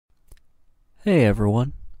Hey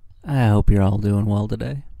everyone, I hope you're all doing well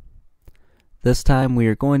today. This time we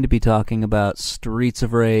are going to be talking about Streets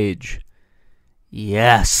of Rage.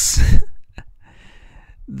 Yes!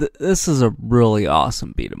 This is a really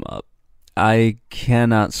awesome beat 'em up. I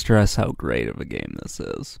cannot stress how great of a game this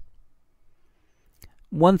is.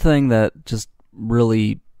 One thing that just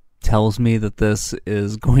really tells me that this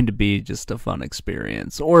is going to be just a fun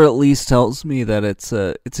experience, or at least tells me that it's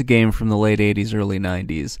a game from the late 80s, early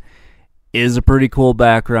 90s, is a pretty cool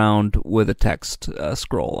background with a text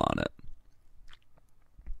scroll on it.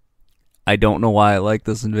 I don't know why I like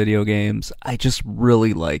this in video games. I just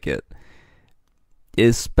really like it.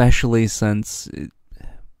 Especially since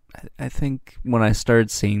I think when I started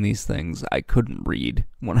seeing these things, I couldn't read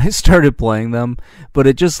when I started playing them, but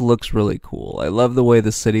it just looks really cool. I love the way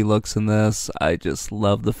the city looks in this. I just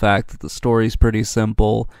love the fact that the story's pretty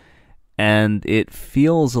simple, and it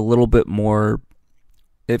feels a little bit more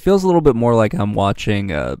like I'm watching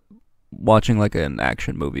like an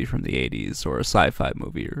action movie from the 80s or a sci-fi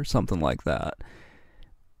movie or something like that.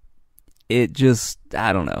 I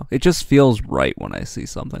don't know. It just feels right when I see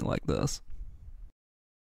something like this.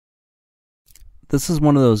 This is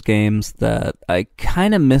one of those games that I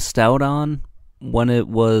kind of missed out on when it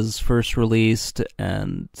was first released,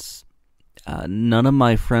 and none of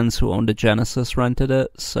my friends who owned a Genesis rented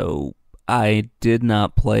it, so I did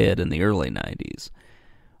not play it in the early 90s.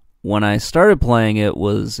 When I started playing it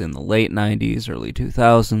was in the late 90s, early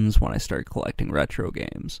 2000s, when I started collecting retro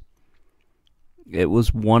games. It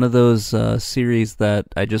was one of those series that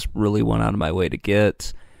I just really went out of my way to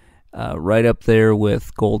get. Right up there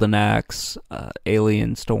with Golden Axe,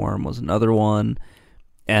 Alien Storm was another one,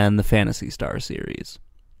 and the Phantasy Star series.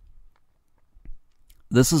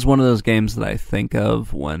 This is one of those games that I think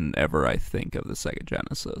of whenever I think of the Sega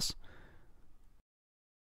Genesis.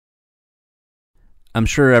 I'm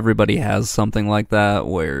sure everybody has something like that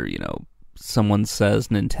where, someone says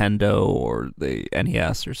Nintendo or the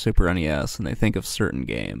NES or Super NES and they think of certain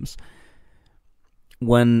games.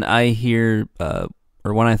 When I hear,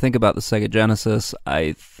 or when I think about the Sega Genesis,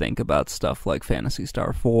 I think about stuff like Phantasy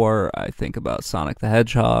Star 4, I think about Sonic the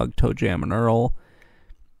Hedgehog, Toe Jam and Earl,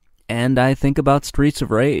 and I think about Streets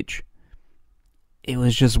of Rage. It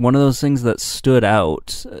was just one of those things that stood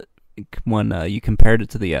out when you compared it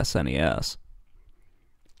to the SNES.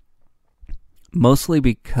 Mostly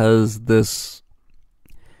because this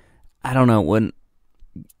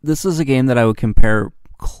is a game that I would compare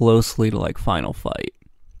closely to like Final Fight.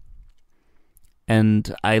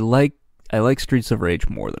 And I like Streets of Rage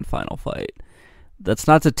more than Final Fight. That's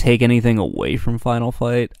not to take anything away from Final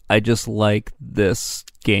Fight. I just like this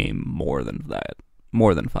game more than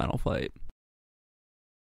Final Fight.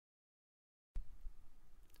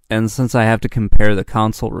 And since I have to compare the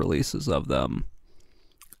console releases of them,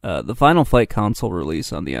 the Final Fight console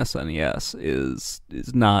release on the SNES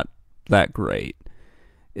is not that great,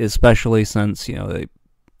 especially since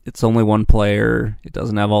it's only one player, it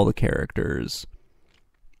doesn't have all the characters,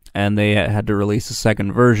 and they had to release a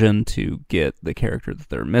second version to get the character that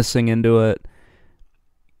they're missing into it.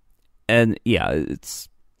 And yeah, it's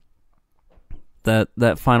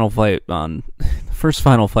that Final Fight on the first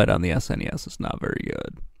Final Fight on the SNES is not very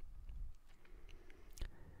good.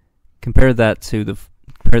 Compare that to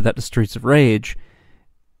Streets of Rage,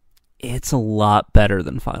 it's a lot better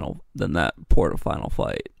than that port of Final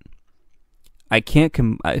Fight.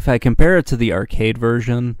 If I compare it to the arcade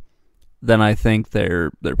version, then I think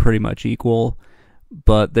they're pretty much equal,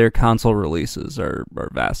 but their console releases are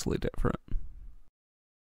vastly different.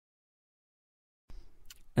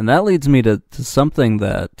 And that leads me to something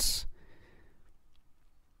that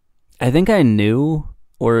I think I knew,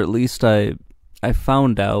 or at least I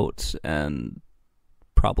found out and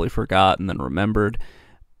probably forgot and then remembered,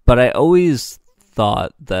 but I always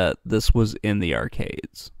thought that this was in the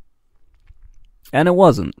arcades. And it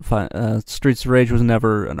wasn't. Streets of Rage was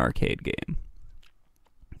never an arcade game.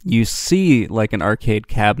 You see like an arcade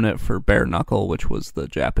cabinet for Bare Knuckle, which was the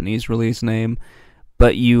Japanese release name,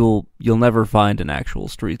 but you'll never find an actual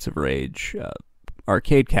Streets of Rage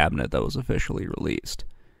arcade cabinet that was officially released.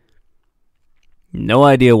 No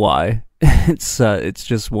idea why. It's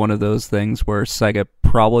just one of those things where Sega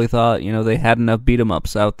probably thought, they had enough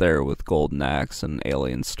beat-em-ups out there with Golden Axe and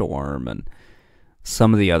Alien Storm and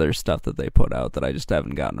some of the other stuff that they put out that I just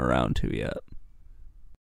haven't gotten around to yet.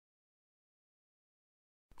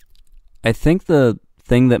 I think the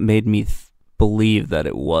thing that made me believe that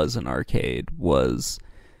it was an arcade was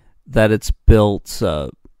that it's built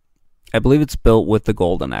I believe it's built with the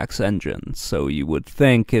Golden Axe engine, so you would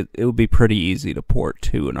think it would be pretty easy to port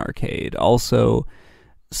to an arcade. Also,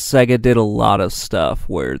 Sega did a lot of stuff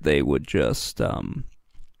where they would just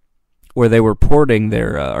where they were porting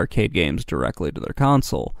their arcade games directly to their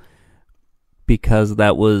console, because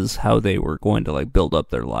that was how they were going to like build up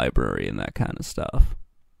their library and that kind of stuff.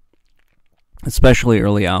 Especially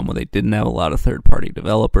early on when they didn't have a lot of third-party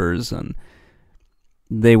developers, and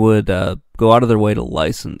they would go out of their way to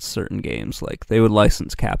license certain games. Like they would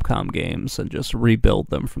license Capcom games and just rebuild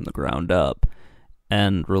them from the ground up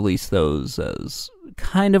and release those as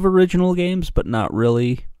kind of original games, but not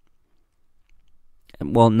really.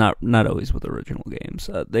 Well, not always with original games.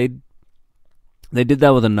 They did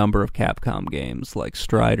that with a number of Capcom games, like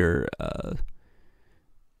Strider.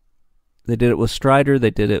 They did it with Strider, they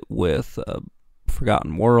did it with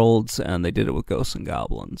Forgotten Worlds, and they did it with Ghosts and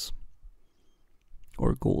Goblins.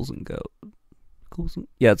 Or Ghouls and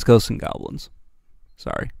Yeah, it's Ghosts and Goblins.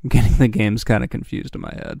 Sorry, I'm getting the games kind of confused in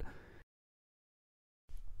my head.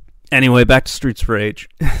 Anyway, back to Streets of Rage.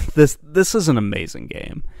 This is an amazing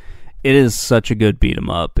game. It is such a good beat 'em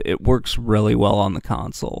up. It works really well on the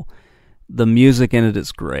console. The music in it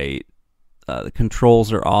is great. The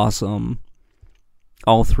controls are awesome.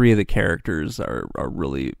 All three of the characters are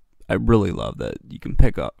really... I really love that you can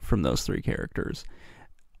pick up from those three characters.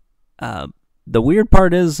 The weird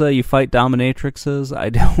part is you fight dominatrixes. I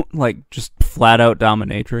don't like just flat out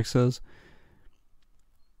dominatrixes.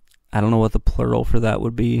 I don't know what the plural for that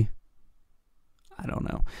would be. I don't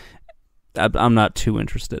know. I'm not too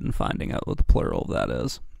interested in finding out what the plural of that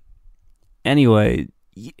is. Anyway,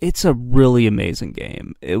 it's a really amazing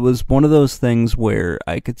game. It was one of those things where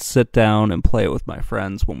I could sit down and play it with my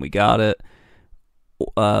friends when we got it.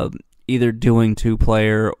 Either doing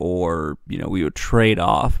two-player or, we would trade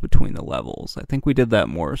off between the levels. I think we did that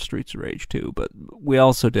more with Streets of Rage 2, but we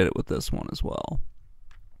also did it with this one as well.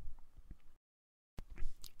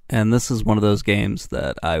 And this is one of those games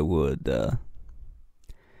that I wouldn't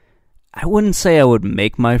say I would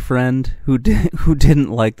make my friend who didn't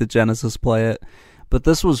like the Genesis play it, but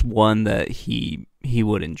this was one that he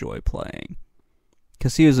would enjoy playing.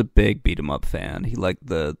 Because he was a big beat-em-up fan. He liked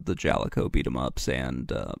the Jalico beat-em-ups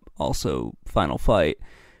and also Final Fight.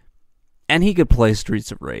 And he could play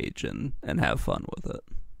Streets of Rage and have fun with it.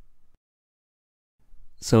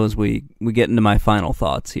 So as we get into my final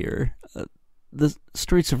thoughts here, the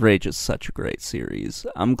Streets of Rage is such a great series.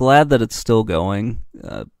 I'm glad that it's still going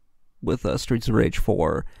with Streets of Rage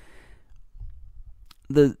 4.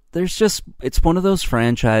 It's one of those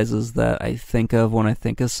franchises that I think of when I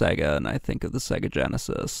think of Sega and I think of the Sega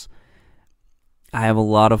Genesis. I have a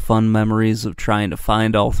lot of fun memories of trying to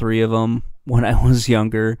find all three of them when I was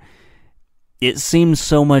younger. It seemed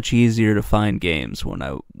so much easier to find games when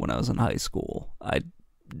I was in high school. I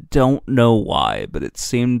don't know why, but it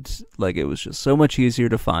seemed like it was just so much easier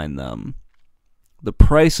to find them. The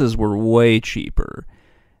prices were way cheaper.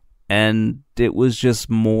 And it was just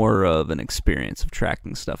more of an experience of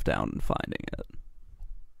tracking stuff down and finding it.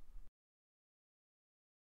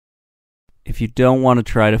 If you don't want to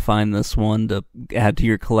try to find this one to add to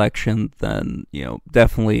your collection, then,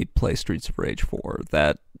 definitely play Streets of Rage 4.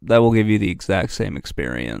 That will give you the exact same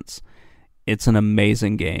experience. It's an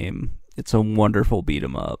amazing game. It's a wonderful beat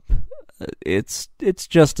 'em up. It's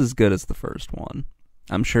just as good as the first one.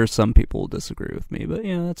 I'm sure some people will disagree with me, but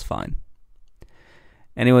that's fine.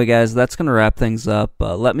 Anyway, guys, that's going to wrap things up.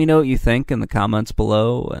 Let me know what you think in the comments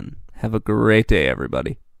below, and have a great day,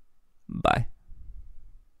 everybody. Bye.